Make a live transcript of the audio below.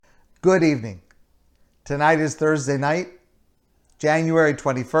Good evening. Tonight is Thursday night, January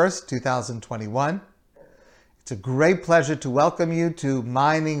 21st, 2021. It's a great pleasure to welcome you to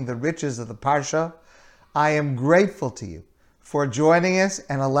Mining the Riches of the Parsha. I am grateful to you for joining us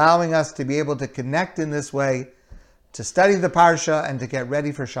and allowing us to be able to connect in this way to study the Parsha and to get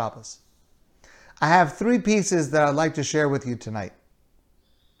ready for Shabbos. I have three pieces that I'd like to share with you tonight.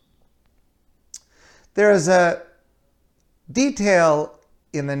 There is a detail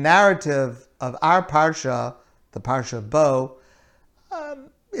in the narrative of our Parsha, the Parsha Bo.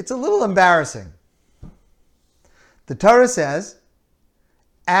 It's a little embarrassing. The Torah says,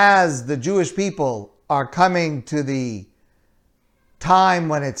 as the Jewish people are coming to the time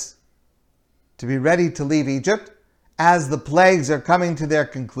when it's to be ready to leave Egypt, as the plagues are coming to their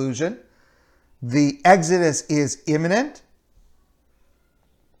conclusion, the Exodus is imminent.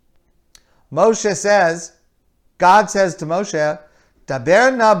 Moshe says, God says to Moshe,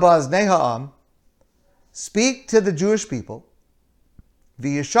 Daber na ba'aznei ha'am, speak to the Jewish people,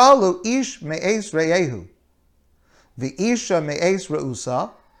 v'yishalu ish me'es re'ehu, v'isha me'es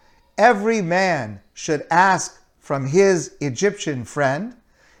re'usa, every man should ask from his Egyptian friend,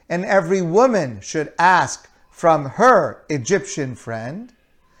 and every woman should ask from her Egyptian friend,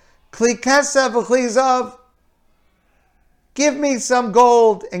 kli kesef v'kli zav, give me some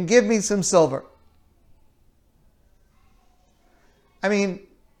gold and give me some silver. I mean,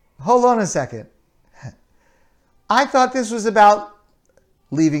 hold on a second. I thought this was about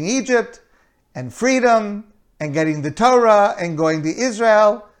leaving Egypt and freedom and getting the Torah and going to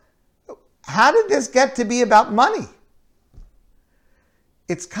Israel. How did this get to be about money?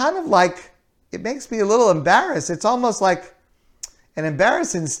 It's kind of like, it makes me a little embarrassed. It's almost like an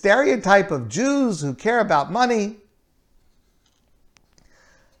embarrassing stereotype of Jews who care about money.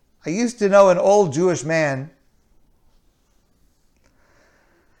 I used to know an old Jewish man,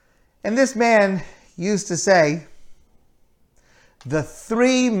 and this man used to say the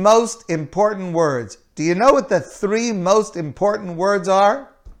three most important words. Do you know what the three most important words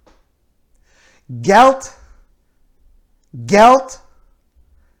are? Geld,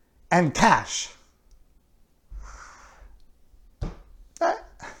 and cash.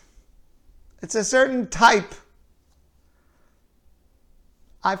 It's a certain type.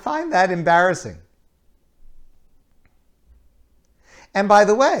 I find that embarrassing. And by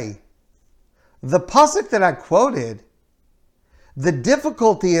the way, the pasuk that I quoted, the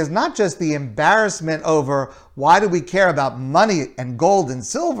difficulty is not just the embarrassment over why do we care about money and gold and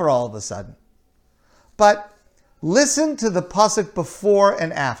silver all of a sudden, but listen to the pasuk before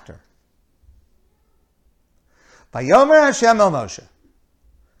and after. Vayomer Hashem el Moshe.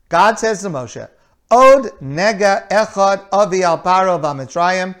 God says to Moshe, Od nega echad avi al paro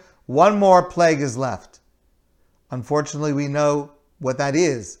v'mitzrayim. One more plague is left. Unfortunately, we know what that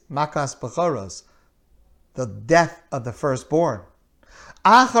is. Makas bechoros, the death of the firstborn.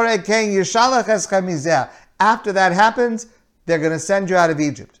 Acharei ken yishalach eschem mizeh. After that happens, they're going to send you out of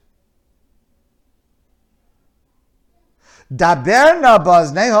Egypt. Daber na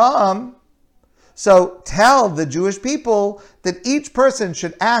ba'aznei ha'am. So tell the Jewish people that each person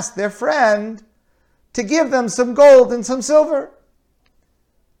should ask their friend to give them some gold and some silver.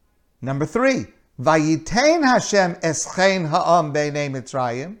 Number 3, Vayitein Hashem eschein ha'am beinei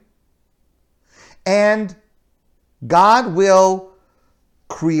Mitzrayim, and God will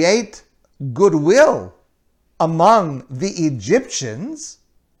create goodwill among the Egyptians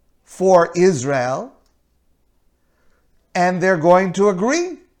for Israel, and they're going to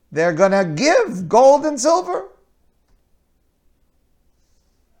agree. They're going to give gold and silver.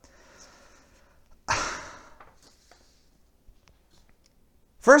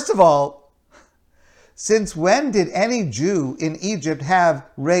 First of all, since when did any Jew in Egypt have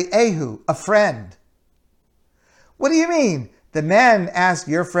re'ehu, a friend? What do you mean? The men ask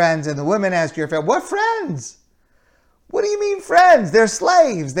your friends and the women ask your friends. What friends? What do you mean friends? They're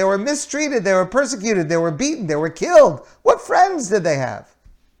slaves. They were mistreated. They were persecuted. They were beaten. They were killed. What friends did they have?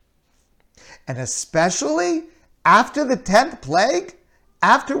 And especially after the 10th plague,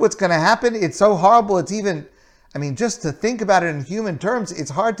 after what's going to happen, it's so horrible, it's even, just to think about it in human terms,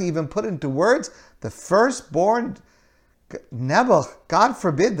 it's hard to even put into words. The firstborn, Nebuch, God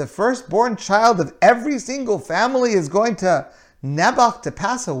forbid, the firstborn child of every single family is going to Nebuch to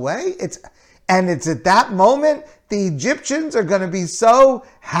pass away. It's at that moment, the Egyptians are going to be so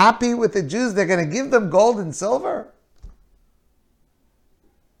happy with the Jews, they're going to give them gold and silver.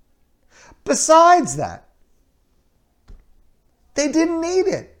 Besides that, they didn't need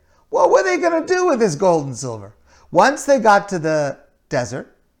it. What were they going to do with this gold and silver? Once they got to the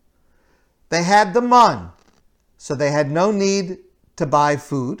desert, they had the man, so they had no need to buy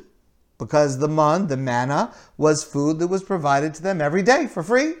food. because the manna, was food that was provided to them every day for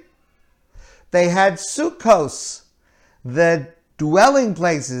free. They had sukkos, the dwelling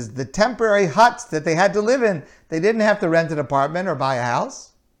places, the temporary huts that they had to live in. They didn't have to rent an apartment or buy a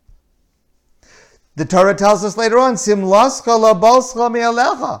house. The Torah tells us later on, Simloscha lo bolscha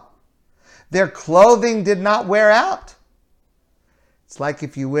mi'alecha. Their clothing did not wear out. It's like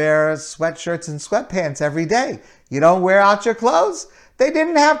if you wear sweatshirts and sweatpants every day. You don't wear out your clothes. They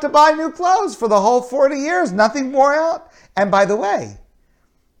didn't have to buy new clothes for the whole 40 years. Nothing wore out. And by the way,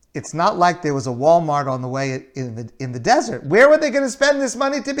 it's not like there was a Walmart on the way in the desert. Where were they going to spend this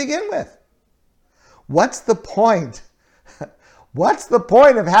money to begin with? What's the point? What's the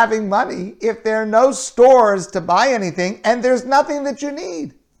point of having money if there are no stores to buy anything and there's nothing that you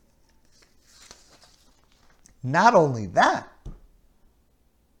need? Not only that,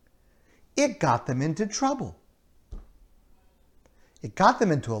 it got them into trouble. It got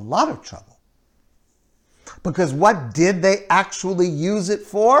them into a lot of trouble. Because what did they actually use it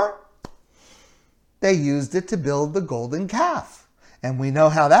for? They used it to build the golden calf. And we know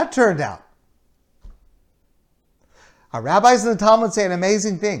how that turned out. Our rabbis in the Talmud say an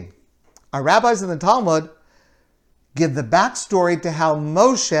amazing thing. Our rabbis in the Talmud give the backstory to how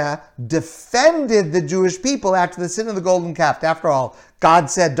Moshe defended the Jewish people after the sin of the golden calf. After all,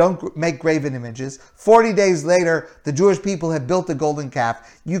 God said, don't make graven images. 40 days later, the Jewish people had built the golden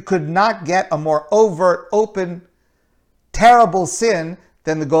calf. You could not get a more overt, open, terrible sin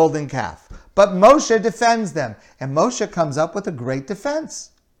than the golden calf. But Moshe defends them. And Moshe comes up with a great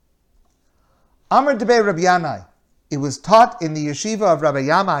defense. Amar Debei Rabbi Yanai. It was taught in the yeshiva of Rabbi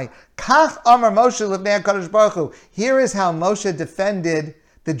Yamai. Kach Amar Moshe Lifnei HaKadosh Baruch Hu. Here is how Moshe defended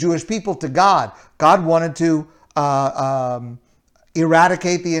the Jewish people to God. God wanted to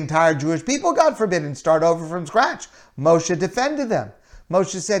eradicate the entire Jewish people, God forbid, and start over from scratch. Moshe defended them.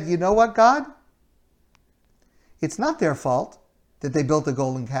 Moshe said, you know what, God? It's not their fault that they built the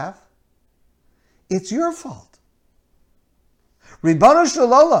golden calf. It's your fault. Ribono shel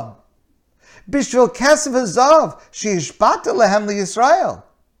olam. Bishvil kesef hazav sheishbata lehem liyisrael.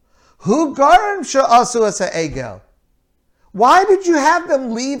 Hu garim she'asu as ha'egel. Why did you have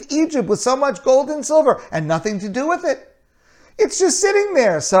them leave Egypt with so much gold and silver and nothing to do with it? It's just sitting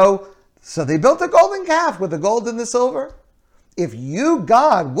there. So they built a golden calf with the gold and the silver. If you,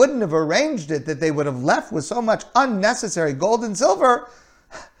 God, wouldn't have arranged it that they would have left with so much unnecessary gold and silver,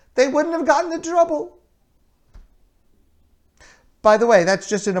 they wouldn't have gotten into trouble. By the way, that's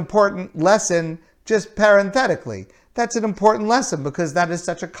just an important lesson, just parenthetically. That's an important lesson because that is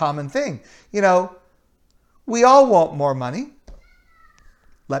such a common thing. You know, we all want more money.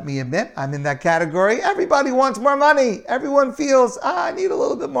 Let me admit, I'm in that category. Everybody wants more money. Everyone feels, I need a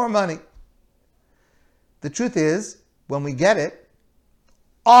little bit more money. The truth is, when we get it,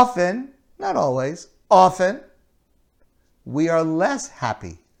 often, not always, often, we are less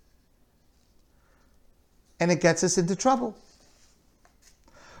happy. And it gets us into trouble.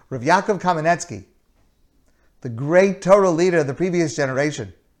 Rav Yaakov Kamenetsky, the great Torah leader of the previous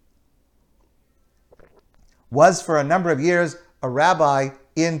generation, was for a number of years a rabbi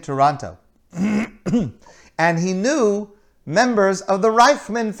in Toronto. And he knew members of the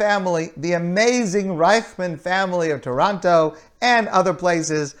Reichman family, the amazing Reichman family of Toronto and other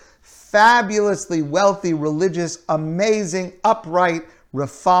places, fabulously wealthy, religious, amazing, upright,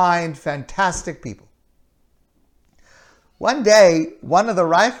 refined, fantastic people. One day, one of the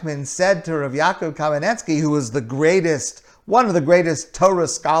Reichmans said to Rav Yaakov Kamenetsky, who was one of the greatest Torah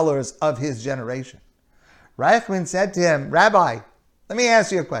scholars of his generation, Reichman said to him, Rabbi, let me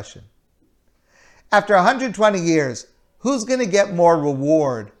ask you a question. After 120 years, who's going to get more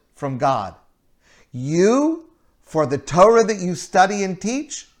reward from God? You for the Torah that you study and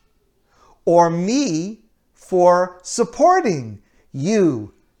teach? Or me for supporting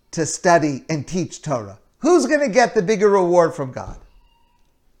you to study and teach Torah? Who's going to get the bigger reward from God?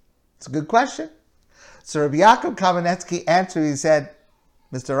 It's a good question. So Rabbi Yaakov Kamenetsky answered, he said,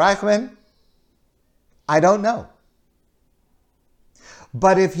 Mr. Reichman, I don't know.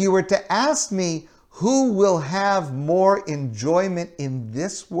 But if you were to ask me who will have more enjoyment in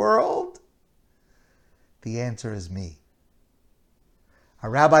this world, the answer is me.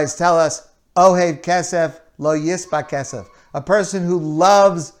 Our rabbis tell us, Ohev kesef lo yispa kesef. A person who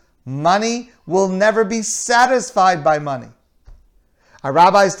loves money will never be satisfied by money. Our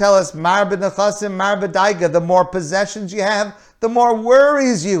rabbis tell us, Mar b'nechasim, mar b'daiga. The more possessions you have, the more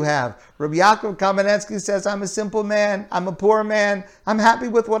worries you have. Rabbi Yaakov Kamenetsky says, I'm a simple man, I'm a poor man, I'm happy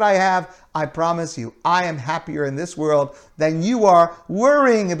with what I have. I promise you, I am happier in this world than you are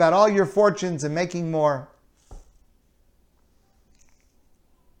worrying about all your fortunes and making more.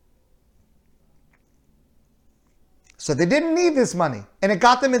 So they didn't need this money, and it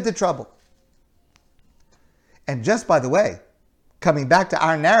got them into trouble. And just by the way, coming back to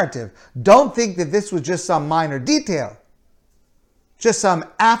our narrative, don't think that this was just some minor detail, just some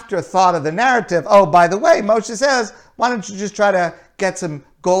afterthought of the narrative. Oh, by the way, Moshe says, why don't you just try to get some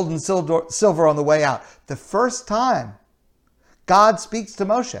gold and silver on the way out? The first time God speaks to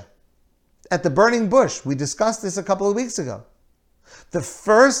Moshe at the burning bush, we discussed this a couple of weeks ago. The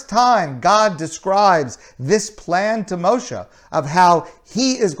first time God describes this plan to Moshe of how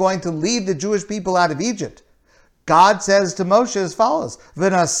he is going to lead the Jewish people out of Egypt, God says to Moshe as follows,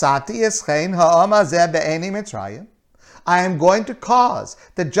 "V'nasati eschein ha'am hazeh be'eni Mitzrayim." I am going to cause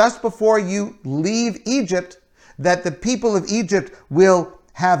that just before you leave Egypt, that the people of Egypt will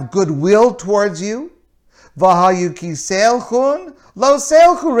have goodwill towards you. V'hayu ki seilchun lo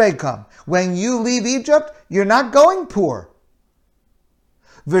seilchu rekam. When you leave Egypt, you're not going poor.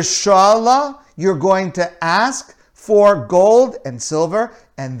 V'shala, you're going to ask for gold and silver,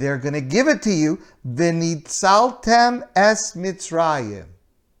 and they're going to give it to you. V'nitzaltem es Mitzrayim.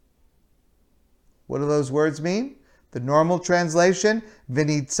 What do those words mean? The normal translation,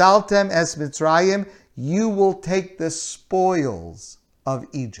 V'nitzaltem es Mitzrayim, you will take the spoils of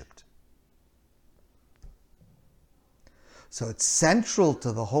Egypt. So it's central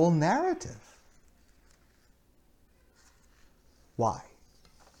to the whole narrative. Why?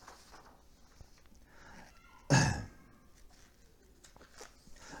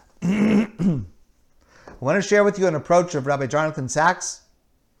 I want to share with you an approach of Rabbi Jonathan Sachs.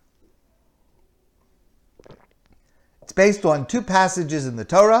 It's based on two passages in the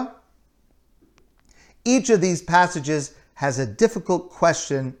Torah. Each of these passages has a difficult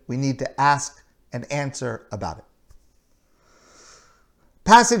question we need to ask and answer about it.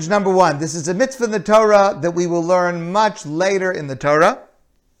 Passage number 1. This is a mitzvah in the Torah that we will learn much later in the Torah.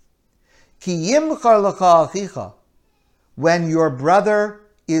 Ki yimchar lecha achicha, when your brother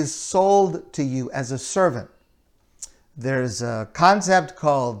is sold to you as a servant. There's a concept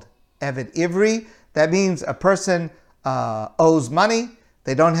called Eved Ivri. That means a person owes money.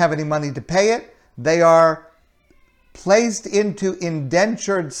 They don't have any money to pay it. They are placed into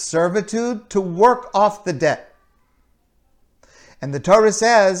indentured servitude to work off the debt. And the Torah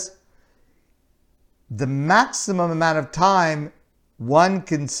says the maximum amount of time one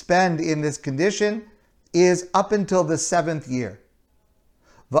can spend in this condition is up until the 7th year.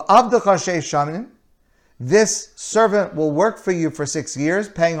 This servant will work for you for 6 years,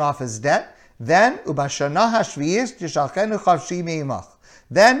 paying off his debt. Then,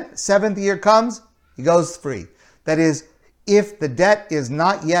 7th year comes, he goes free. That is, if the debt is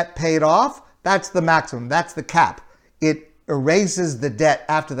not yet paid off, that's the maximum, that's the cap. It erases the debt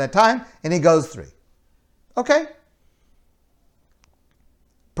after that time, and he goes free. Okay?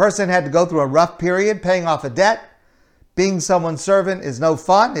 Person had to go through a rough period paying off a debt. Being someone's servant is no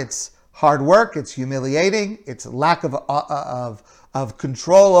fun. It's hard work. It's humiliating. It's lack of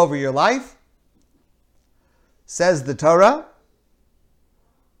control over your life. Says the Torah,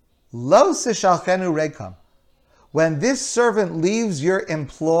 Lo sishalchenu rekam. When this servant leaves your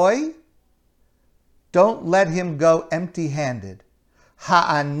employ, don't let him go empty-handed.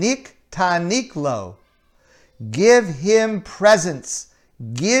 Ha'anik ta'anik lo. Give him presents.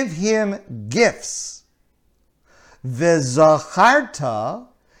 Give him gifts. V'zacharta,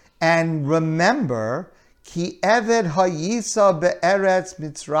 and remember, ki eved hayisa be'eretz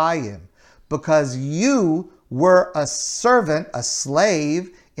Mitzrayim, because you were a servant, a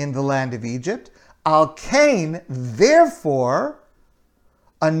slave in the land of Egypt. Al kain, therefore,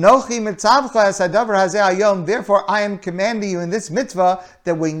 Anochi mitzavcha es hadavar hazeh hayom, therefore I am commanding you in this mitzvah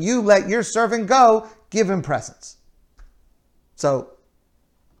that when you let your servant go, give him presents. So,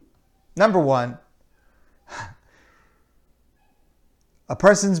 number 1, a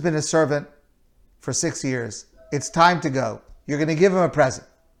person's been a servant for 6 years. It's time to go. You're going to give him a present.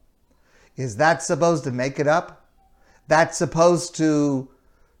 Is that supposed to make it up? That's supposed to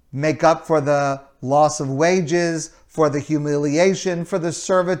make up for the loss of wages, for the humiliation, for the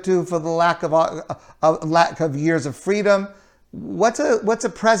servitude, for the lack of years of freedom? What's a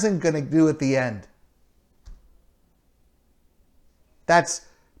present going to do at the end? That's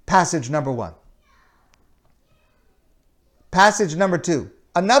passage number 1. Passage number 2.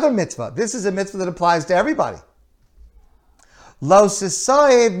 Another mitzvah. This is a mitzvah that applies to everybody. Lo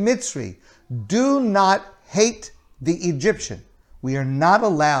sisaev mitzri. Do not hate the Egyptian. We are not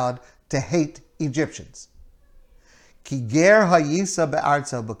allowed to hate Egyptians. Ki ger hayisa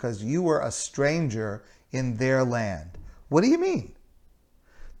be'arza, because you were a stranger in their land. What do you mean?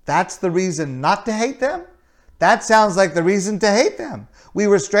 That's the reason not to hate them? That sounds like the reason to hate them. We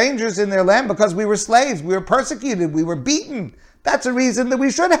were strangers in their land because we were slaves. We were persecuted. We were beaten. That's a reason that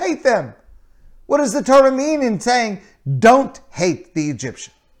we should hate them. What does the Torah mean in saying, don't hate the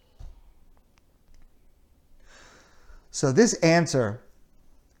Egyptian? So this answer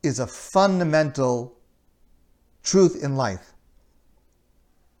is a fundamental truth in life.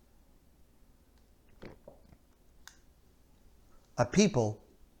 A people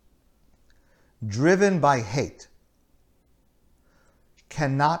driven by hate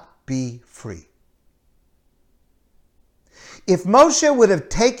cannot be free. If Moshe would have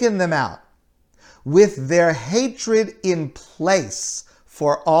taken them out with their hatred in place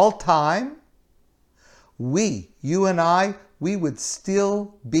for all time, you and I, we would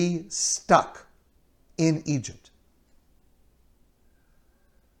still be stuck in Egypt.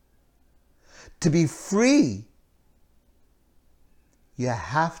 To be free, you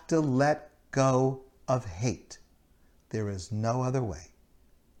have to let go of hate. There is no other way.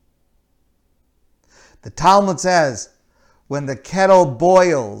 The Talmud says, when the kettle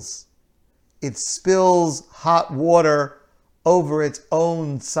boils, it spills hot water over its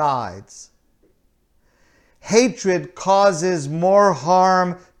own sides. Hatred causes more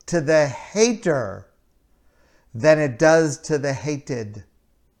harm to the hater than it does to the hated.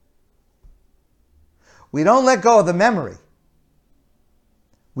 We don't let go of the memory.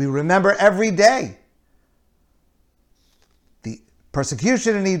 We remember every day the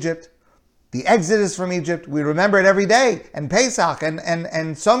persecution in Egypt, the exodus from Egypt. We remember it every day, and Pesach,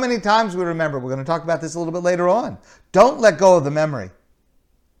 and so many times we remember. We're going to talk about this a little bit later on. Don't let go of the memory.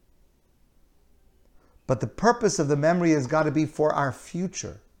 But the purpose of the memory has got to be for our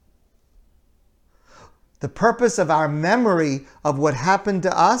future. The purpose of our memory of what happened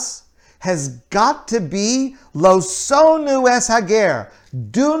to us has got to be lo sonu es hager.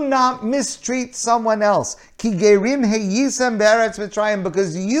 Do not mistreat someone else. Ki gerim heyisem be'eretz Mitzrayim,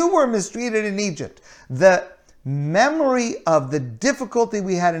 because you were mistreated in Egypt. The memory of the difficulty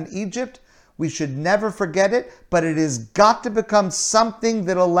we had in Egypt, we should never forget it, but it has got to become something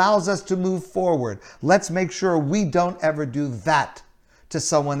that allows us to move forward. Let's make sure we don't ever do that to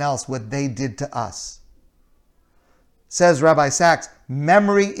someone else, what they did to us. Says Rabbi Sachs,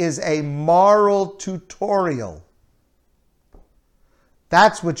 memory is a moral tutorial.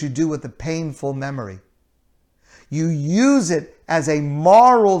 That's what you do with a painful memory. You use it as a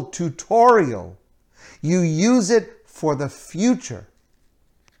moral tutorial. You use it for the future,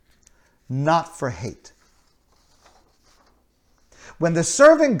 not for hate. When the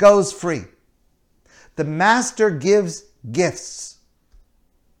servant goes free, the master gives gifts.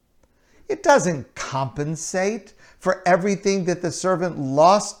 It doesn't compensate for everything that the servant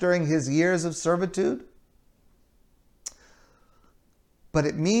lost during his years of servitude, but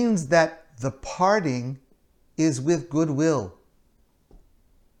it means that the parting is with goodwill.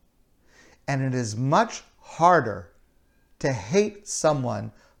 And it is much harder to hate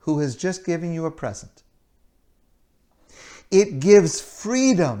someone who has just given you a present. It gives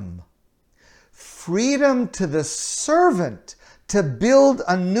freedom. Freedom to the servant to build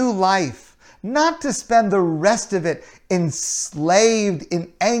a new life, not to spend the rest of it enslaved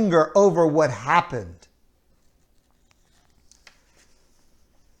in anger over what happened.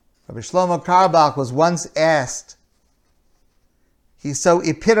 Rabbi Shlomo Carlebach was once asked, he so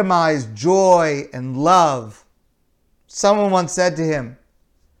epitomized joy and love. Someone once said to him,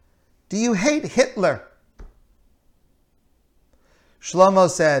 "Do you hate Hitler?" Shlomo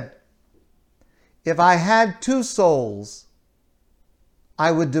said, "If I had two souls,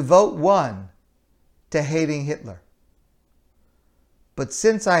 I would devote one to hating Hitler. But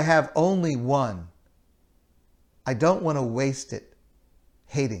since I have only one, I don't want to waste it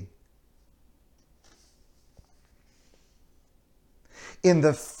hating." In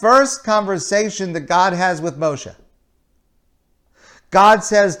the first conversation that God has with Moshe, God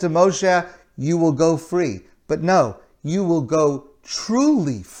says to Moshe, you will go free. But no, you will go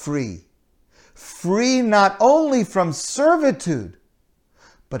truly free. Free not only from servitude,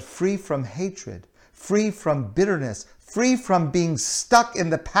 but free from hatred, free from bitterness, free from being stuck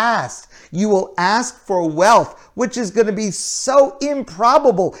in the past. You will ask for wealth, which is going to be so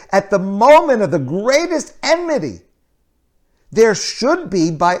improbable at the moment of the greatest enmity. There should be,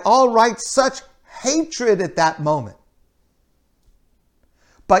 by all rights, such hatred at that moment.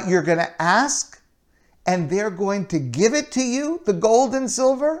 But you're going to ask, and they're going to give it to you, the gold and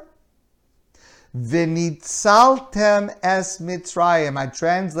silver? V'nitzaltem es Mitzrayim. I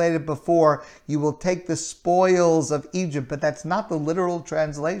translated before, you will take the spoils of Egypt, but that's not the literal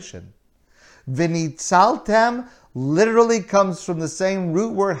translation. V'nitzaltem literally comes from the same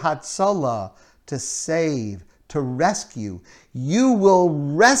root word hatzalah, to save, to rescue. You will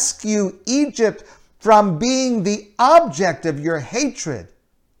rescue Egypt from being the object of your hatred.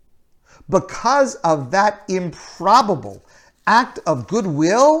 Because of that improbable act of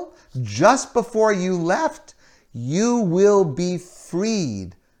goodwill just before you left, you will be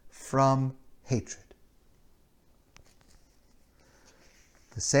freed from hatred.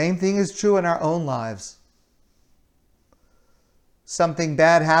 The same thing is true in our own lives. Something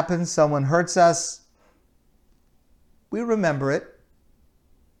bad happens, someone hurts us, we remember it.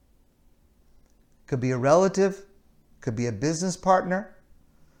 Could be a relative, could be a business partner,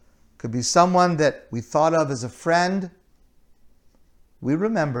 could be someone that we thought of as a friend. We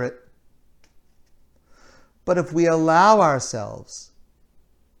remember it. But if we allow ourselves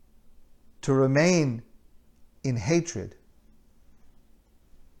to remain in hatred,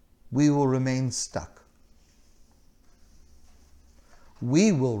 we will remain stuck.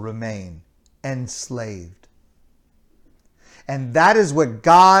 We will remain enslaved. And that is what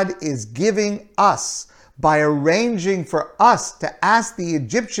God is giving us by arranging for us to ask the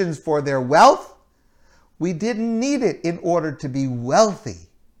Egyptians for their wealth. We didn't need it in order to be wealthy.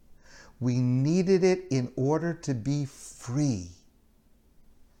 We needed it in order to be free.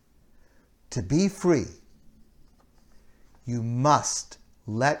 To be free, you must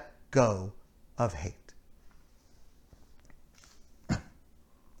let go of hate.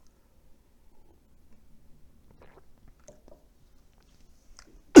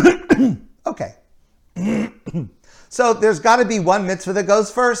 Okay. So there's got to be one mitzvah that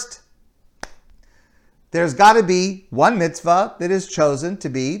goes first. There's got to be one mitzvah that is chosen to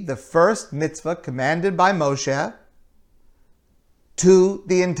be the first mitzvah commanded by Moshe to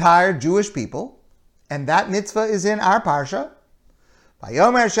the entire Jewish people. And that mitzvah is in our parsha.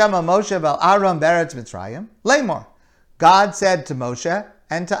 Vayomer Hashem Moshe vel Aaron beretz Mitzrayim. Lemor. God said to Moshe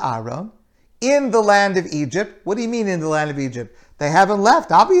and to Aaron, in the land of Egypt. What do you mean in the land of Egypt? They haven't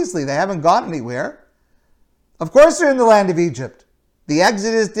left, obviously. They haven't gone anywhere. Of course they're in the land of Egypt. The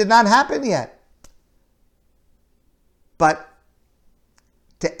Exodus did not happen yet. But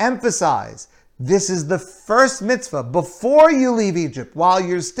to emphasize, this is the first mitzvah before you leave Egypt, while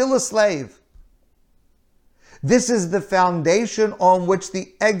you're still a slave. This is the foundation on which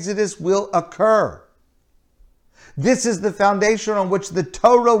the Exodus will occur. This is the foundation on which the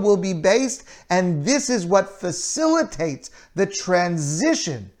Torah will be based, and this is what facilitates the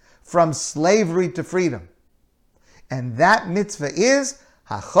transition from slavery to freedom. And that mitzvah is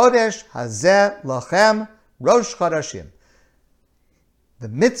HaChodesh Hazeh Lochem Rosh Chodeshim. The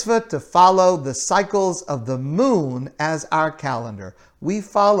mitzvah to follow the cycles of the moon as our calendar. We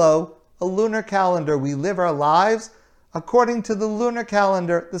follow a lunar calendar. We live our lives according to the lunar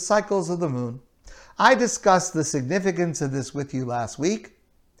calendar, the cycles of the moon. I discussed the significance of this with you last week.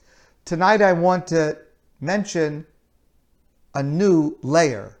 Tonight I want to mention a new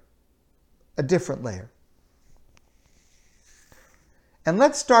layer, a different layer. And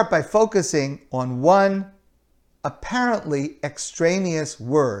let's start by focusing on one apparently extraneous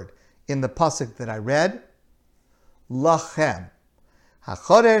word in the pasuk that I read, lachem.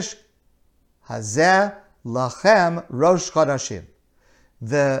 HaChodesh hazeh lachem Rosh Chodeshim.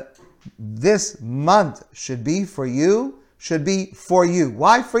 This month should be for you.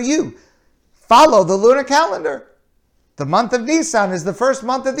 Why for you? Follow the lunar calendar. The month of Nisan is the first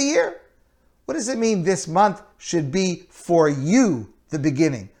month of the year. What does it mean this month should be for you, the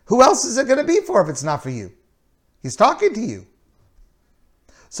beginning? Who else is it going to be for if it's not for you? He's talking to you.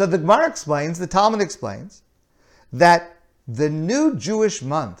 So the Gemara explains, the Talmud explains, that the new Jewish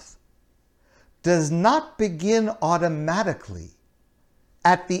month does not begin automatically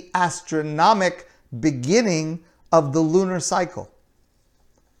at the astronomic beginning of the lunar cycle.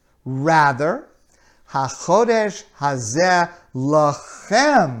 Rather, HaChodesh Hazeh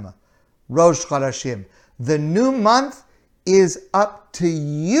Lachem Rosh Chodeshim. The new month is up to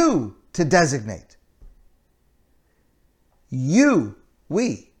you to designate. You,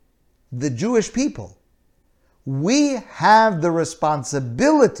 we, the Jewish people, we have the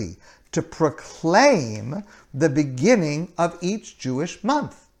responsibility to proclaim the beginning of each Jewish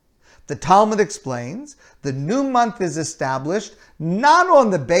month. The Talmud explains the new month is established not on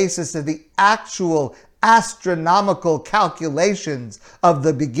the basis of the actual astronomical calculations of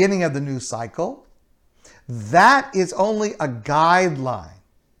the beginning of the new cycle. That is only a guideline.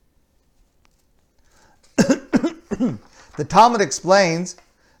 The Talmud explains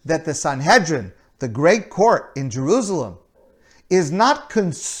that the Sanhedrin, the great court in Jerusalem, is not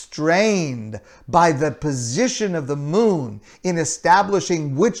constrained by the position of the moon in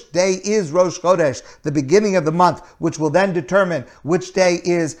establishing which day is Rosh Chodesh, the beginning of the month, which will then determine which day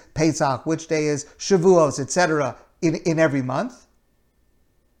is Pesach, which day is Shavuos, etc., in every month.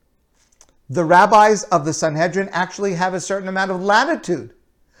 The rabbis of the Sanhedrin actually have a certain amount of latitude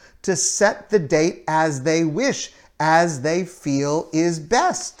to set the date as they wish, as they feel is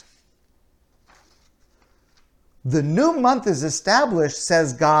best. The new month is established,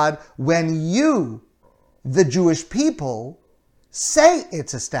 says God, when you, the Jewish people, say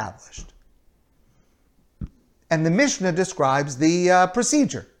it's established. And the Mishnah describes the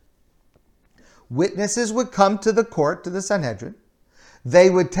procedure. Witnesses would come to the court, to the Sanhedrin.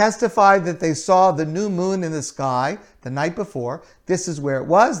 They would testify that they saw the new moon in the sky the night before. This is where it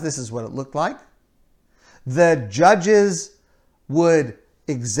was. This is what it looked like. The judges would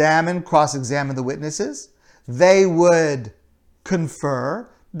cross-examine the witnesses. They would confer.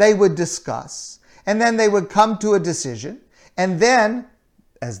 They would discuss. And then they would come to a decision. And then,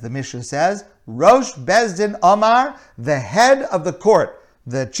 as the Mishnah says, Rosh Bezdin Omar, the head of the court,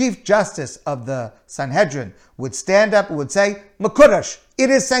 the chief justice of the Sanhedrin, would stand up and would say, Mekudesh,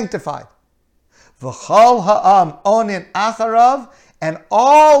 it is sanctified. V'chol ha'am onin acharav, and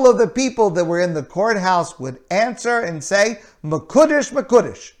all of the people that were in the courthouse would answer and say, Mekudesh,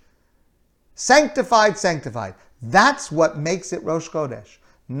 Mekudesh. Sanctified, sanctified. That's what makes it Rosh Chodesh.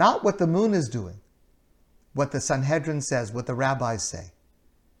 Not what the moon is doing. What the Sanhedrin says, what the rabbis say.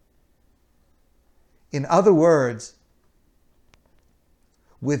 In other words,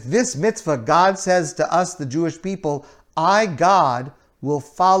 with this mitzvah, God says to us, the Jewish people, I, God, will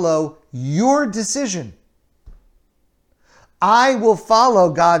follow your decision. I will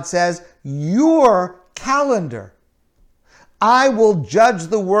follow, God says, your calendar. I will judge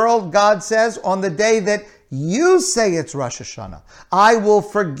the world, God says, on the day that you say it's Rosh Hashanah. I will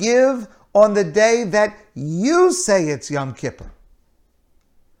forgive on the day that you say it's Yom Kippur.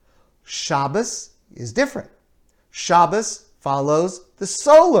 Shabbos is different. Shabbos follows the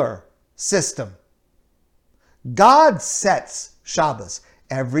solar system. God sets Shabbos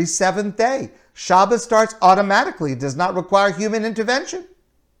every seventh day. Shabbos starts automatically. It does not require human intervention.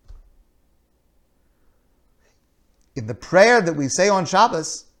 In the prayer that we say on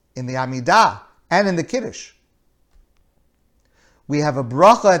Shabbos, in the Amidah and in the Kiddush, we have a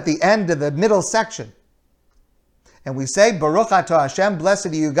bracha at the end of the middle section. And we say, Baruch Atah Hashem, blessed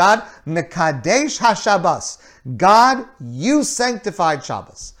are you God, Mekadesh HaShabbos. God, you sanctified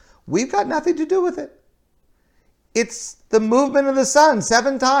Shabbos. We've got nothing to do with it. It's the movement of the sun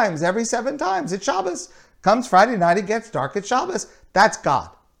 7 times, every 7 times. It's Shabbos. Comes Friday night, it gets dark, it's Shabbos. That's God.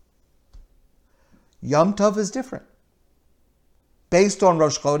 Yom Tov is different. Based on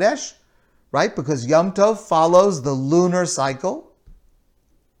Rosh Chodesh, right? Because Yom Tov follows the lunar cycle.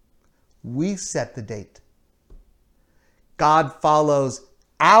 We set the date. God follows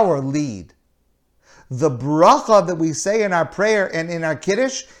our lead. The bracha that we say in our prayer and in our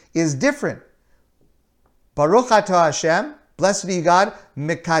Kiddush is different. Baruch Atah Hashem, blessed be God,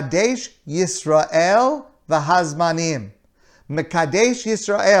 Mekadesh Yisrael v'hazmanim. Mekadesh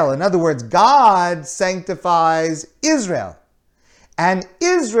Yisrael. In other words, God sanctifies Israel. And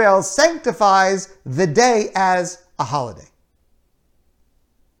Israel sanctifies the day as a holiday.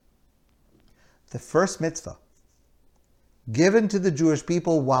 The first mitzvah given to the Jewish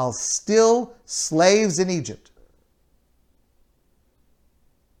people while still slaves in Egypt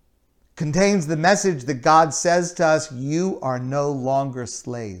contains the message that God says to us, you are no longer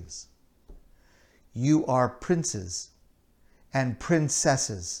slaves. You are princes and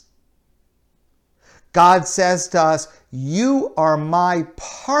princesses. God says to us, you are my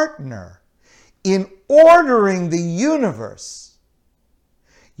partner in ordering the universe.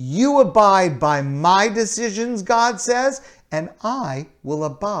 You abide by my decisions, God says, and I will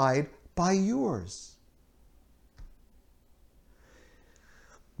abide by yours.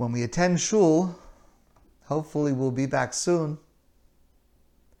 When we attend shul, hopefully we'll be back soon.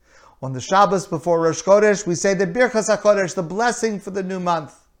 On the Shabbos before Rosh Chodesh, we say the Birchas HaChodesh, the blessing for the new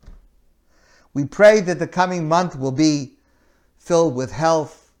month. We pray that the coming month will be filled with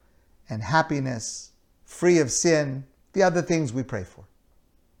health and happiness, free of sin, the other things we pray for.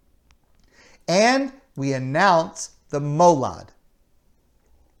 And we announce the Molad.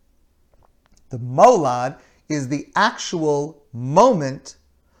 The Molad is the actual moment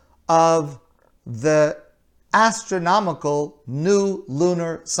of the astronomical new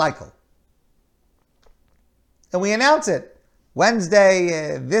lunar cycle. And we announce it.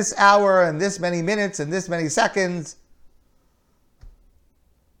 Wednesday, this hour and this many minutes and this many seconds.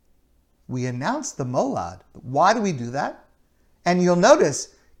 We announce the Molad. Why do we do that? And you'll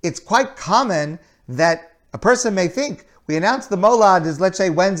notice it's quite common that a person may think we announce the Molad is, let's say,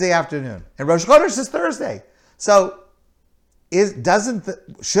 Wednesday afternoon, and Rosh Chodesh is Thursday. So shouldn't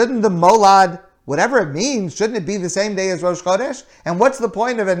the Molad, whatever it means, shouldn't it be the same day as Rosh Chodesh? And what's the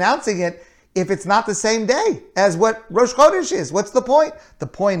point of announcing it if it's not the same day as what Rosh Chodesh is? What's the point? The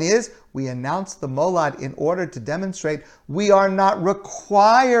point is we announce the Molad in order to demonstrate we are not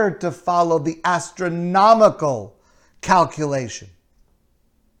required to follow the astronomical calculation.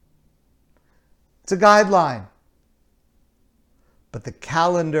 It's a guideline. But the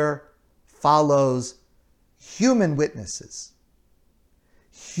calendar follows human witnesses,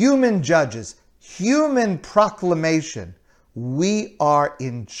 human judges, human proclamation. We are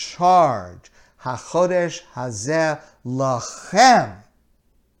in charge. HaChodesh hazeh lachem.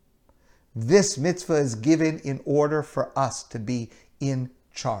 This mitzvah is given in order for us to be in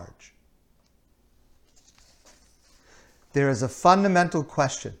charge. There is a fundamental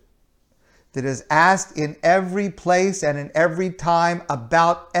question that is asked in every place and in every time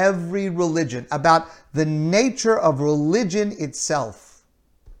about every religion, about the nature of religion itself.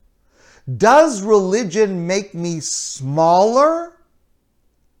 Does religion make me smaller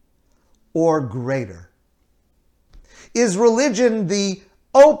or greater? Is religion the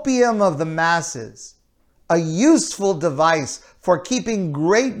opium of the masses, a useful device for keeping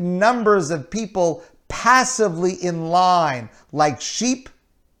great numbers of people passively in line like sheep?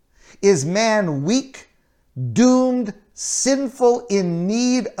 Is man weak, doomed, sinful, in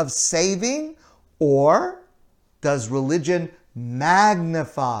need of saving? Or does religion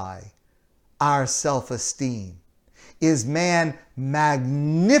magnify our self-esteem? Is man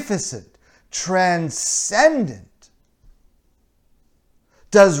magnificent, transcendent?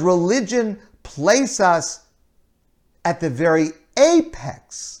 Does religion place us at the very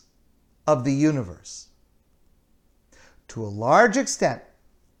apex of the universe? To a large extent,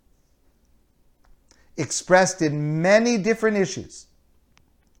 expressed in many different issues,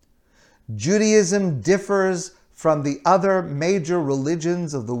 Judaism differs from the other major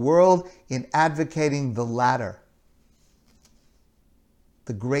religions of the world in advocating the latter,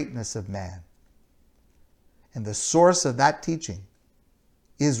 the greatness of man. And the source of that teaching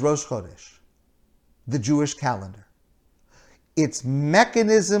is Rosh Chodesh, the Jewish calendar. Its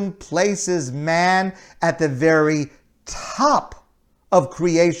mechanism places man at the very top of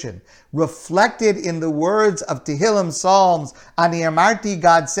creation, reflected in the words of Tehillim Psalms. Ani Amarti,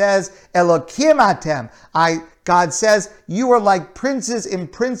 God says, Elokim atem. God says, you are like princes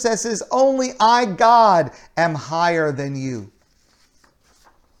and princesses, only I, God, am higher than you.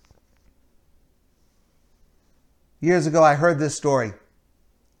 Years ago, I heard this story.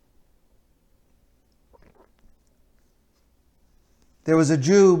 There was a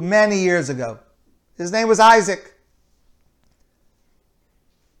Jew many years ago. His name was Isaac.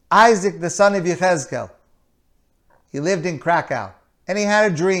 Isaac, the son of Yechezkel. He lived in Krakow, and he had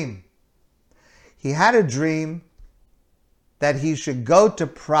a dream. He had a dream that he should go to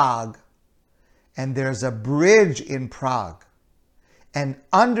Prague, and there's a bridge in Prague. And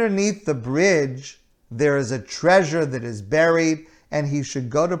underneath the bridge, there is a treasure that is buried, and he should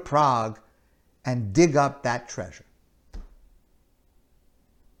go to Prague and dig up that treasure.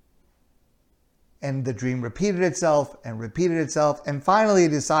 And the dream repeated itself, and finally he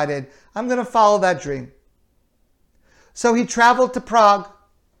decided, I'm going to follow that dream. So he traveled to Prague.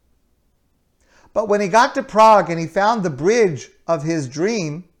 But when he got to Prague and he found the bridge of his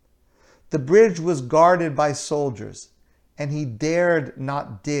dream, the bridge was guarded by soldiers, and he dared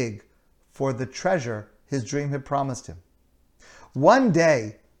not dig for the treasure his dream had promised him. One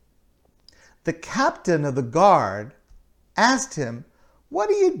day, the captain of the guard asked him, what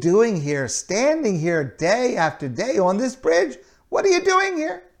are you doing here, standing here day after day on this bridge? What are you doing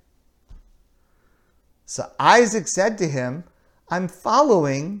here? So Isaac said to him, I'm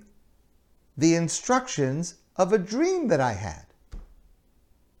following the instructions of a dream that I had.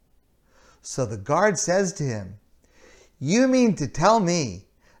 So the guard says to him, you mean to tell me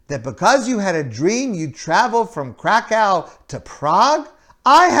that because you had a dream, you traveled from Krakow to Prague?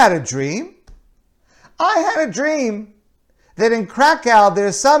 I had a dream. That in Krakow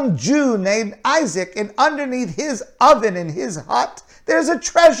there's some Jew named Isaac, and underneath his oven in his hut, there's a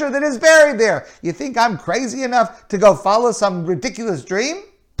treasure that is buried there. You think I'm crazy enough to go follow some ridiculous dream?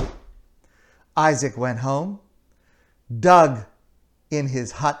 Isaac went home, dug in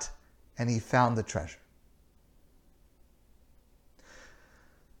his hut, and he found the treasure.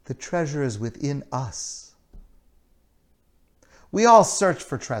 The treasure is within us. We all search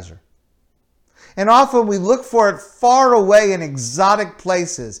for treasure. And often we look for it far away in exotic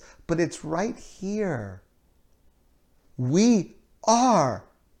places, but it's right here, We are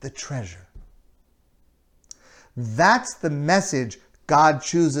the treasure. That's the message God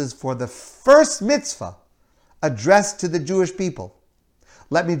chooses for the first mitzvah addressed to the Jewish people.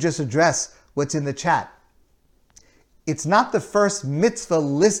 Let me just address what's in the chat. It's not the first mitzvah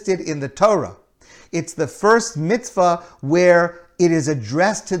listed in the Torah. It's the first mitzvah where it is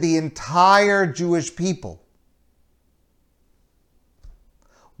addressed to the entire Jewish people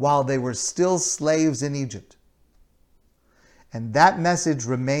while they were still slaves in Egypt. And that message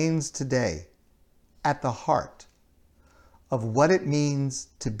remains today at the heart of what it means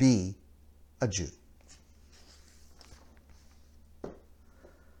to be a Jew.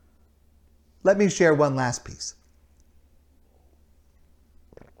 Let me share one last piece.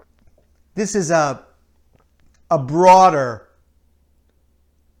 This is a broader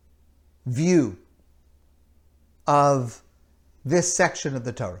view of this section of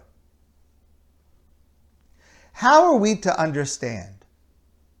the Torah. How are we to understand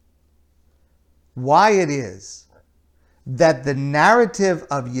why it is that the narrative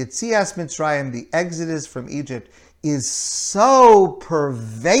of Yetzias Mitzrayim, the Exodus from Egypt, is so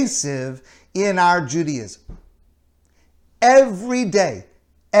pervasive in our Judaism? Every day,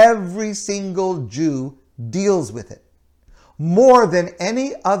 every single Jew deals with it more than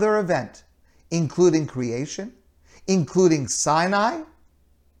any other event, including creation, including Sinai.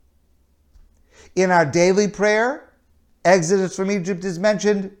 In our daily prayer, Exodus from Egypt is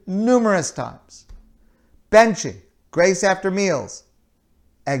mentioned numerous times. Benching, grace after meals,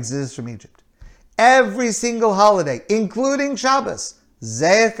 Exodus from Egypt. Every single holiday, including Shabbos,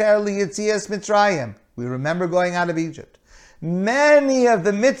 Zecher Liyetzias Mitzrayim, we remember going out of Egypt. Many of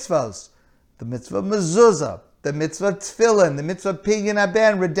the mitzvahs, the mitzvah of mezuzah, the mitzvah of tefillin, the mitzvah of pidyon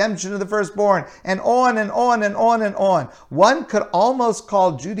haben, redemption of the firstborn, and on and on and on and on. One could almost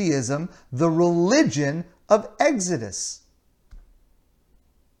call Judaism the religion of Exodus.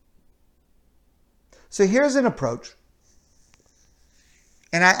 So here's an approach,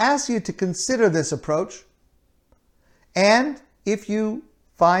 and I ask you to consider this approach, and if you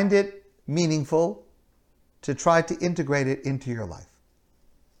find it meaningful, to try to integrate it into your life.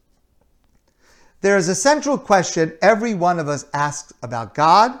 There is a central question every one of us asks about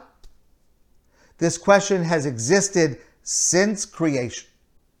God. This question has existed since creation.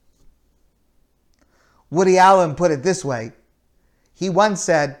 Woody Allen put it this way. He once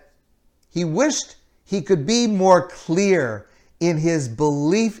said he wished he could be more clear in his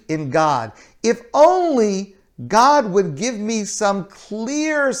belief in God. If only God would give me some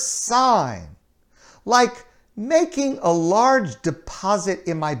clear sign, like making a large deposit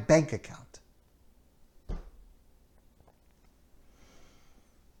in my bank account.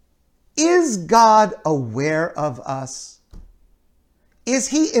 Is God aware of us? Is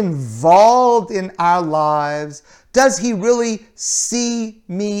he involved in our lives? Does he really see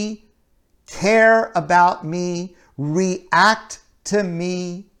me, care about me, react to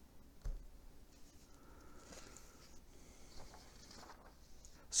me?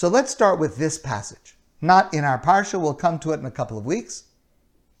 So let's start with this passage. Not in our parsha, we'll come to it in a couple of weeks.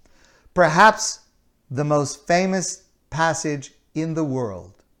 Perhaps the most famous passage in the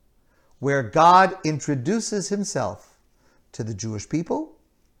world, where God introduces himself to the Jewish people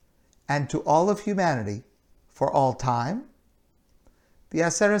and to all of humanity for all time, the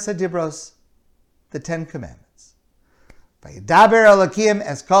Aseret HaDibros, the Ten Commandments. Vayidaber Elokim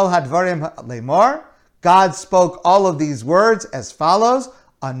es kol hadvarim lemor. God spoke all of these words as follows: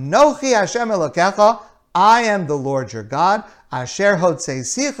 Anochi Hashem Elokecha, I am the Lord your God. Asher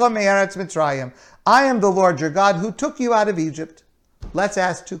hotzeisicha me'eretz Mitzrayim, I am the Lord your God who took you out of Egypt. Let's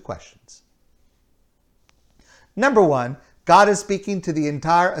ask two questions. Number one, God is speaking to the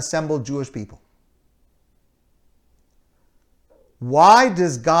entire assembled Jewish people. Why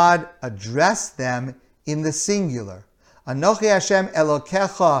does God address them in the singular? Anochi Hashem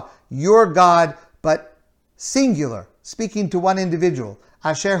Elokecha, your God, but singular, speaking to one individual.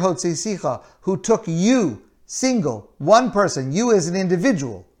 Asher hotzisicha, who took you, single, one person, you as an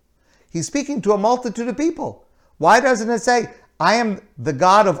individual. He's speaking to a multitude of people. Why doesn't it say, I am the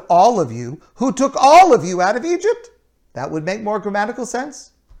God of all of you, who took all of you out of Egypt? That would make more grammatical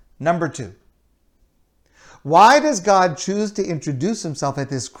sense. Number two, why does God choose to introduce himself at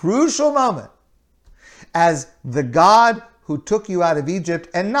this crucial moment as the God who took you out of Egypt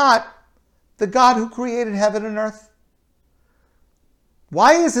and not the God who created heaven and earth?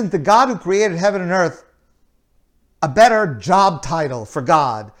 Why isn't the God who created heaven and earth a better job title for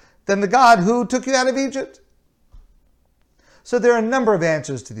God than the God who took you out of Egypt? So there are a number of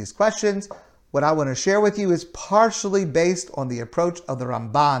answers to these questions. What I want to share with you is partially based on the approach of the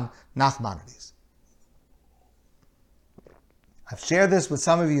Ramban Nachmanides. I've shared this with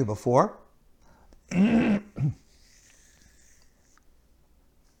some of you before.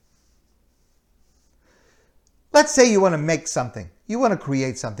 Let's say you want to make something. You want to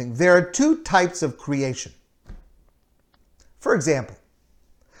create something. There are two types of creation. For example,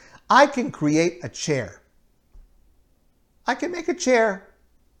 I can create a chair. I can make a chair.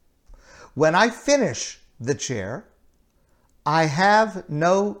 When I finish the chair, I have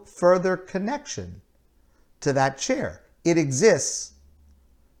no further connection to that chair. It exists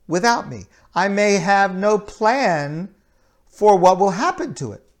without me. I may have no plan for what will happen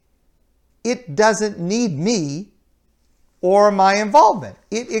to it. It doesn't need me or my involvement.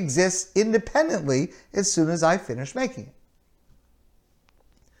 It exists independently as soon as I finish making it.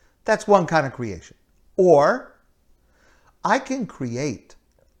 That's one kind of creation. Or I can create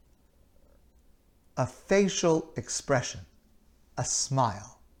a facial expression, a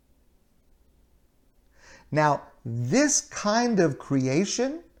smile. Now, this kind of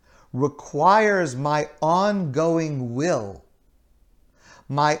creation requires my ongoing will,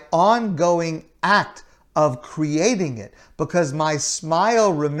 my ongoing act of creating it, because my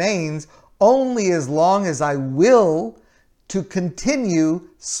smile remains only as long as I will to continue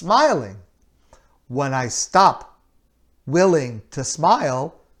smiling. When I stop willing to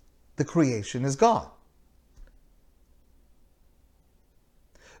smile, the creation is gone.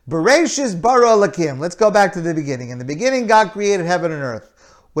 Bereshis bara Elokim. Let's go back to the beginning. In the beginning, God created heaven and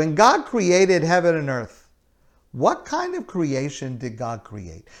earth. When God created heaven and earth, what kind of creation did God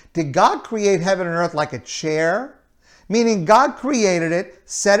create? Did God create heaven and earth like a chair? Meaning God created it,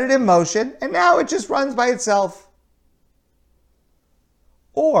 set it in motion, and now it just runs by itself.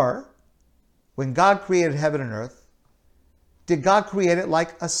 Or, when God created heaven and earth, did God create it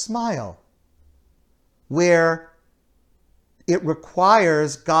like a smile, where it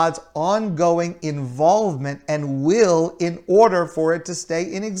requires God's ongoing involvement and will in order for it to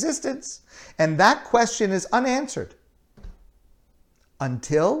stay in existence? And that question is unanswered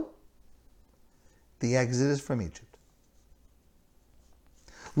until the Exodus from Egypt.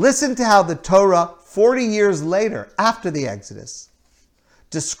 Listen to how the Torah, 40 years later, after the Exodus,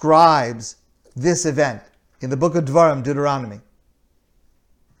 describes this event in the book of Dvarim, Deuteronomy.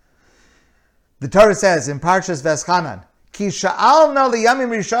 The Torah says in Parshas Veschanan, Ki sha'alna liyamim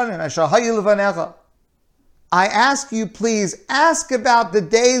rishonim asher hayu levanecha. I ask you, please, ask about the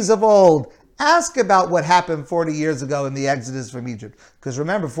days of old. Ask about what happened 40 years ago in the Exodus from Egypt. Because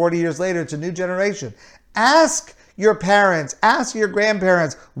remember, 40 years later, it's a new generation. Ask your parents, ask your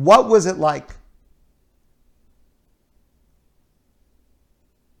grandparents, what was it like?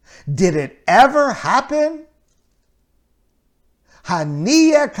 Did it ever happen?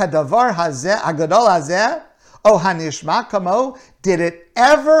 Haniya kadavar hazeh agadol hazeh, o hanishma kamo. Did it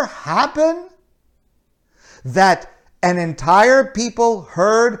ever happen that an entire people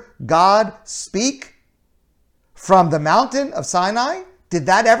heard God speak from the mountain of Sinai? Did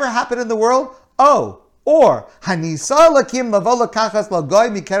that ever happen in the world? Oh, or hanisa lakim lavo lakachas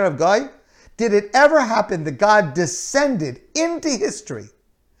lagoy mikerev goy. Did it ever happen that God descended into history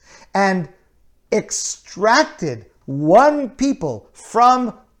and extracted one people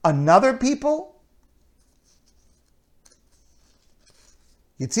from another people?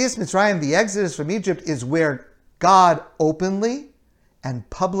 Yetzias Mitzrayim, the Exodus from Egypt, is where God openly and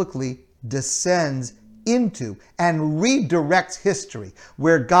publicly descends into and redirects history,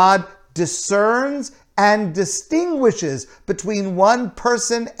 where God discerns and distinguishes between one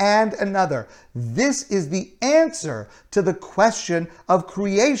person and another. This is the answer to the question of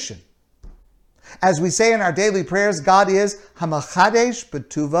creation. As we say in our daily prayers, God is Hamachadesh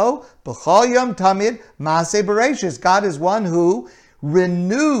B'tuvo B'chol Yom Tamid Maaseh Bereshis. God is one who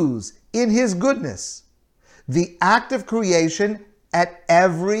renews in His goodness the act of creation at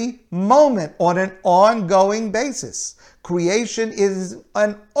every moment on an ongoing basis. Creation is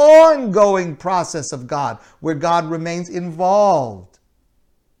an ongoing process of God, where God remains involved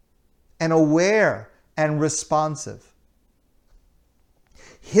and aware and responsive.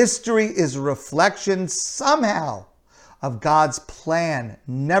 History is a reflection somehow of God's plan,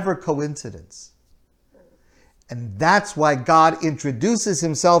 never coincidence. And that's why God introduces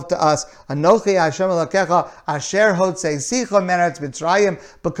Himself to us, Anochi Hashem Elokecha Asher Hotzeisicha Meretz Mitzrayim,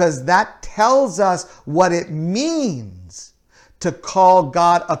 because that tells us what it means to call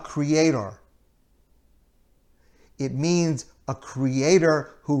God a creator. It means a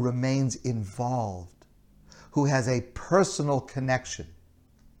creator who remains involved, who has a personal connection.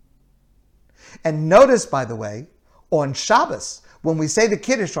 And notice, by the way, on Shabbos, when we say the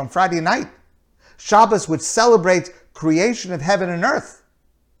Kiddush on Friday night, Shabbos, which celebrates creation of heaven and earth,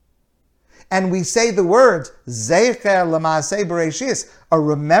 and we say the words, Zecher L'Maaseh Bereshis, a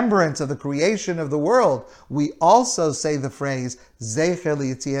remembrance of the creation of the world, we also say the phrase, Zecher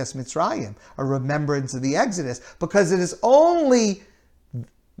L'Yetzias Mitzrayim, a remembrance of the Exodus, because it is only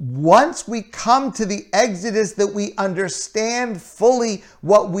once we come to the Exodus that we understand fully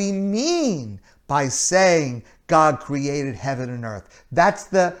what we mean by saying God created heaven and earth. That's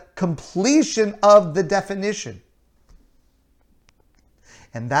the completion of the definition.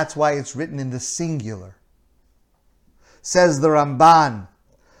 And that's why it's written in the singular. Says the Ramban,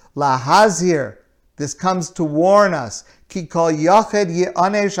 Lahazir, this comes to warn us, Ki kol yoched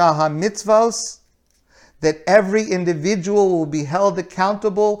ye'onesh al ha-mitzvos, that every individual will be held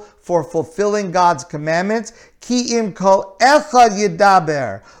accountable for fulfilling God's commandments. Ki im kol echad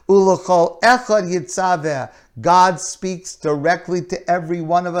yidaber, u'lechol echad yitzaver. God speaks directly to every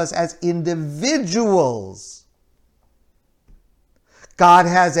one of us as individuals. God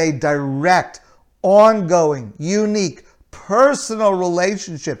has a direct, ongoing, unique, personal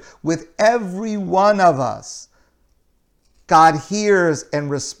relationship with every one of us. God hears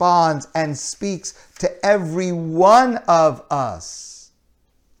and responds and speaks to every one of us.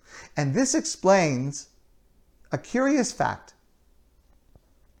 And this explains a curious fact.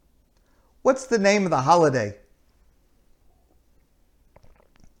 What's the name of the holiday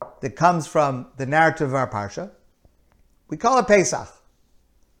that comes from the narrative of our Parsha? We call it Pesach.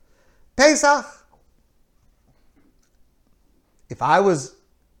 Pesach. If I was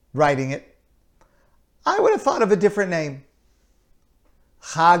writing it, I would have thought of a different name.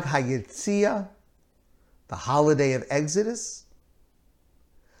 Chag HaYetziah, the holiday of Exodus.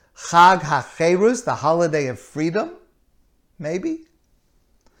 Chag HaCherus, the holiday of freedom, maybe.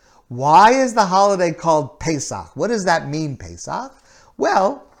 Why is the holiday called Pesach? What does that mean, Pesach?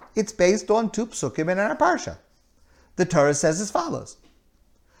 Well, it's based on two psukim in our Parsha. The Torah says as follows.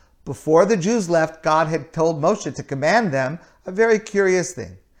 Before the Jews left, God had told Moshe to command them a very curious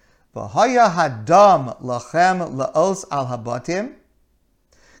thing. V'haya hadam lachem laos al habatim.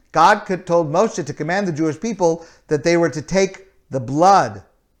 God told Moshe to command the Jewish people that they were to take the blood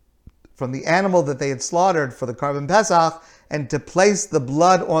from the animal that they had slaughtered for the Karban Pesach and to place the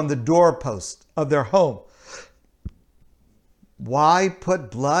blood on the doorpost of their home. Why put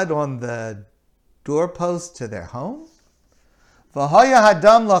blood on the doorpost to their home? V'haya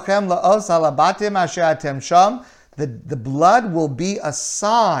hadam lachem laos al habatim asher atem sham. The blood will be a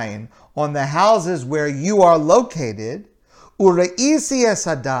sign on the houses where you are located. Ureisi es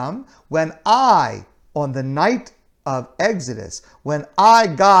Adam, when I, on the night of Exodus, when I,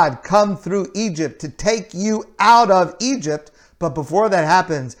 God, come through Egypt to take you out of Egypt, but before that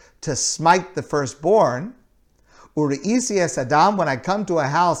happens, to smite the firstborn. Ureisi es Adam, when I come to a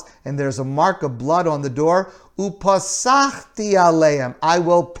house and there's a mark of blood on the door. Upasachti aleim, I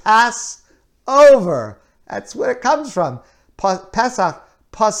will pass over. That's where it comes from. Pesach,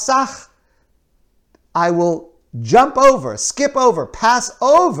 pasach, I will jump over, skip over, pass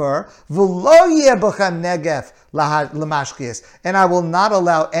over, and I will not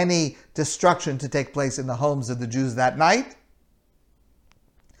allow any destruction to take place in the homes of the Jews that night.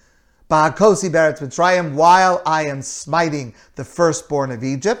 While I am smiting the firstborn of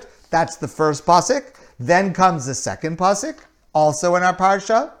Egypt. That's the first pasuk. Then comes the second pasuk, also in our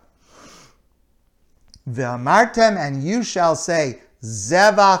parsha. V'amartem, and you shall say,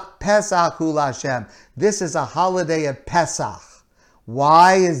 Zevach Pesach hu Hashem. This is a holiday of Pesach.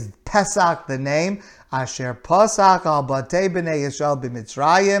 Why is Pesach the name? Asher Pesach al batei b'nei Yisrael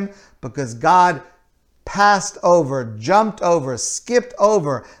b'Mitzrayim, because God passed over, jumped over, skipped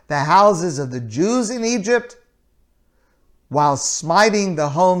over the houses of the Jews in Egypt while smiting the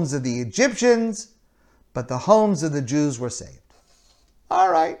homes of the Egyptians, but the homes of the Jews were saved.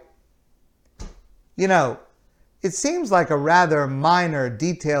 All right. You know, it seems like a rather minor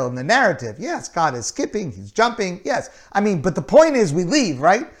detail in the narrative. Yes, God is skipping, he's jumping. Yes. But the point is we leave,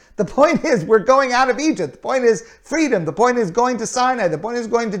 right? The point is we're going out of Egypt. The point is freedom. The point is going to Sinai. The point is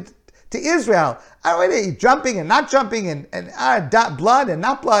going to Israel. Jumping and not jumping and blood and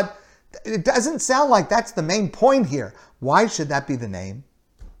not blood. It doesn't sound like that's the main point here. Why should that be the name?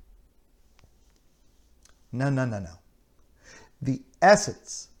 No. The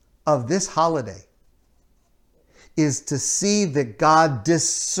essence of this holiday is to see that God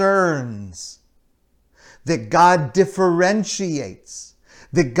discerns, that God differentiates,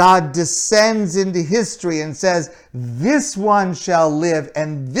 that God descends into history and says, this one shall live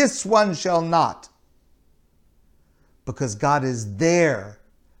and this one shall not. Because God is there.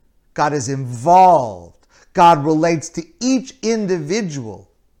 God is involved. God relates to each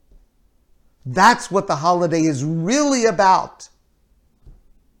individual. That's what the holiday is really about.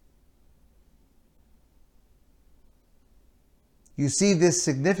 You see this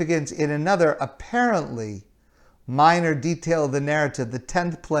significance in another apparently minor detail of the narrative, the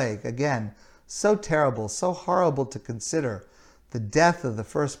 10th plague. Again, so terrible, so horrible to consider, the death of the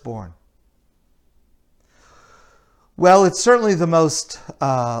firstborn. Well, it's certainly the most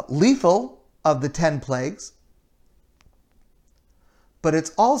lethal of the 10 plagues, but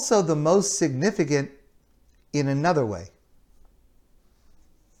it's also the most significant in another way.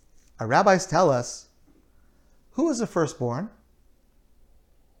 Our rabbis tell us, who is the firstborn?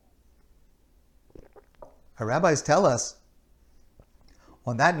 Our rabbis tell us,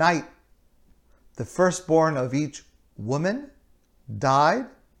 on that night, the firstborn of each woman died,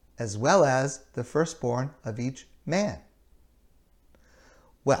 as well as the firstborn of each man.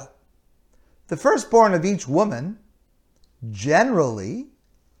 Well, the firstborn of each woman generally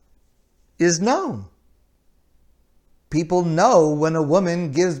is known. People know when a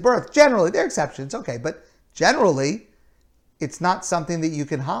woman gives birth. Generally, there are exceptions, okay, but generally, it's not something that you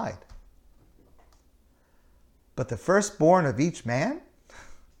can hide. But the firstborn of each man?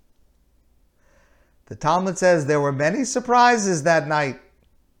 The Talmud says there were many surprises that night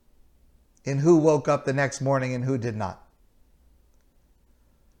in who woke up the next morning and who did not.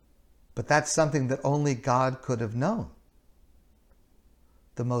 But that's something that only God could have known.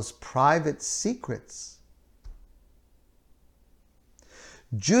 The most private secrets.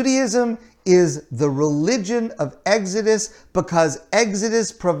 Judaism is the religion of Exodus because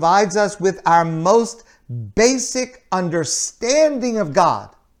Exodus provides us with our most basic understanding of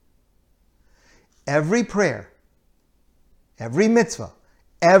God. Every prayer, every mitzvah,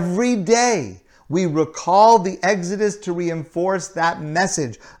 every day, we recall the Exodus to reinforce that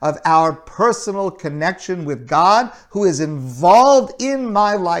message of our personal connection with God who is involved in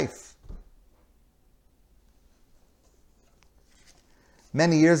my life.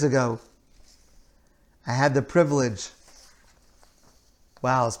 Many years ago, I had the privilege,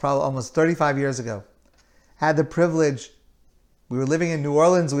 it's probably almost 35 years ago, had the privilege, we were living in New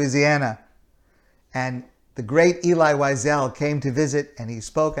Orleans, Louisiana, and the great Eli Wiesel came to visit and he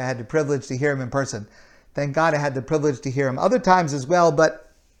spoke. I had the privilege to hear him in person. Thank God I had the privilege to hear him other times as well,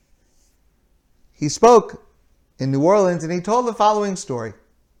 but he spoke in New Orleans and he told the following story.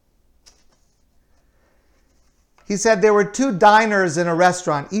 He said there were two diners in a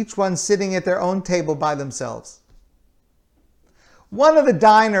restaurant, each one sitting at their own table by themselves. One of the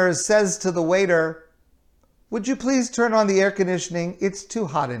diners says to the waiter, "Would you please turn on the air conditioning? It's too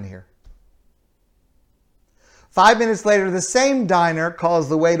hot in here." 5 minutes later, the same diner calls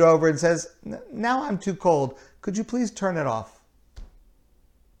the waiter over and says, "Now I'm too cold. Could you please turn it off?"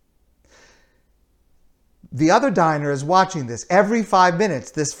 The other diner is watching this. Every 5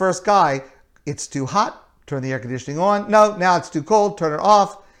 minutes, this first guy, "It's too hot. Turn the air conditioning on. No, now it's too cold. Turn it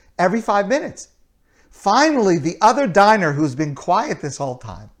off." Every 5 minutes. Finally, the other diner, who's been quiet this whole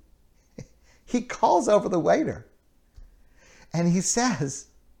time, he calls over the waiter. And he says,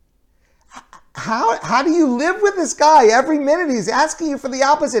 How do you live with this guy? Every minute he's asking you for the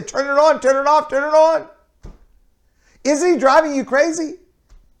opposite. Turn it on, turn it off, turn it on. Isn't he driving you crazy?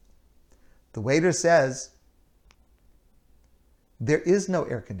 The waiter says, there is no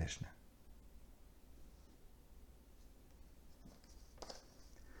air conditioner.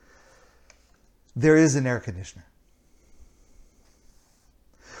 There is an air conditioner.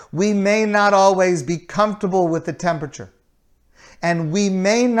 We may not always be comfortable with the temperature. And we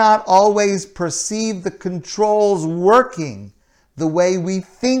may not always perceive the controls working the way we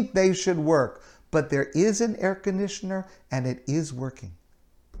think they should work. But there is an air conditioner and it is working.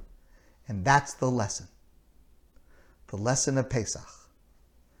 And that's the lesson. The lesson of Pesach.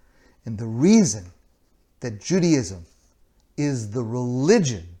 And the reason that Judaism is the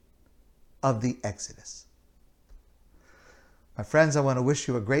religion of the Exodus. My friends, I want to wish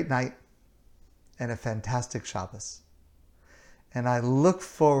you a great night and a fantastic Shabbos. And I look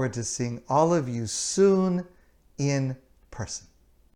forward to seeing all of you soon in person.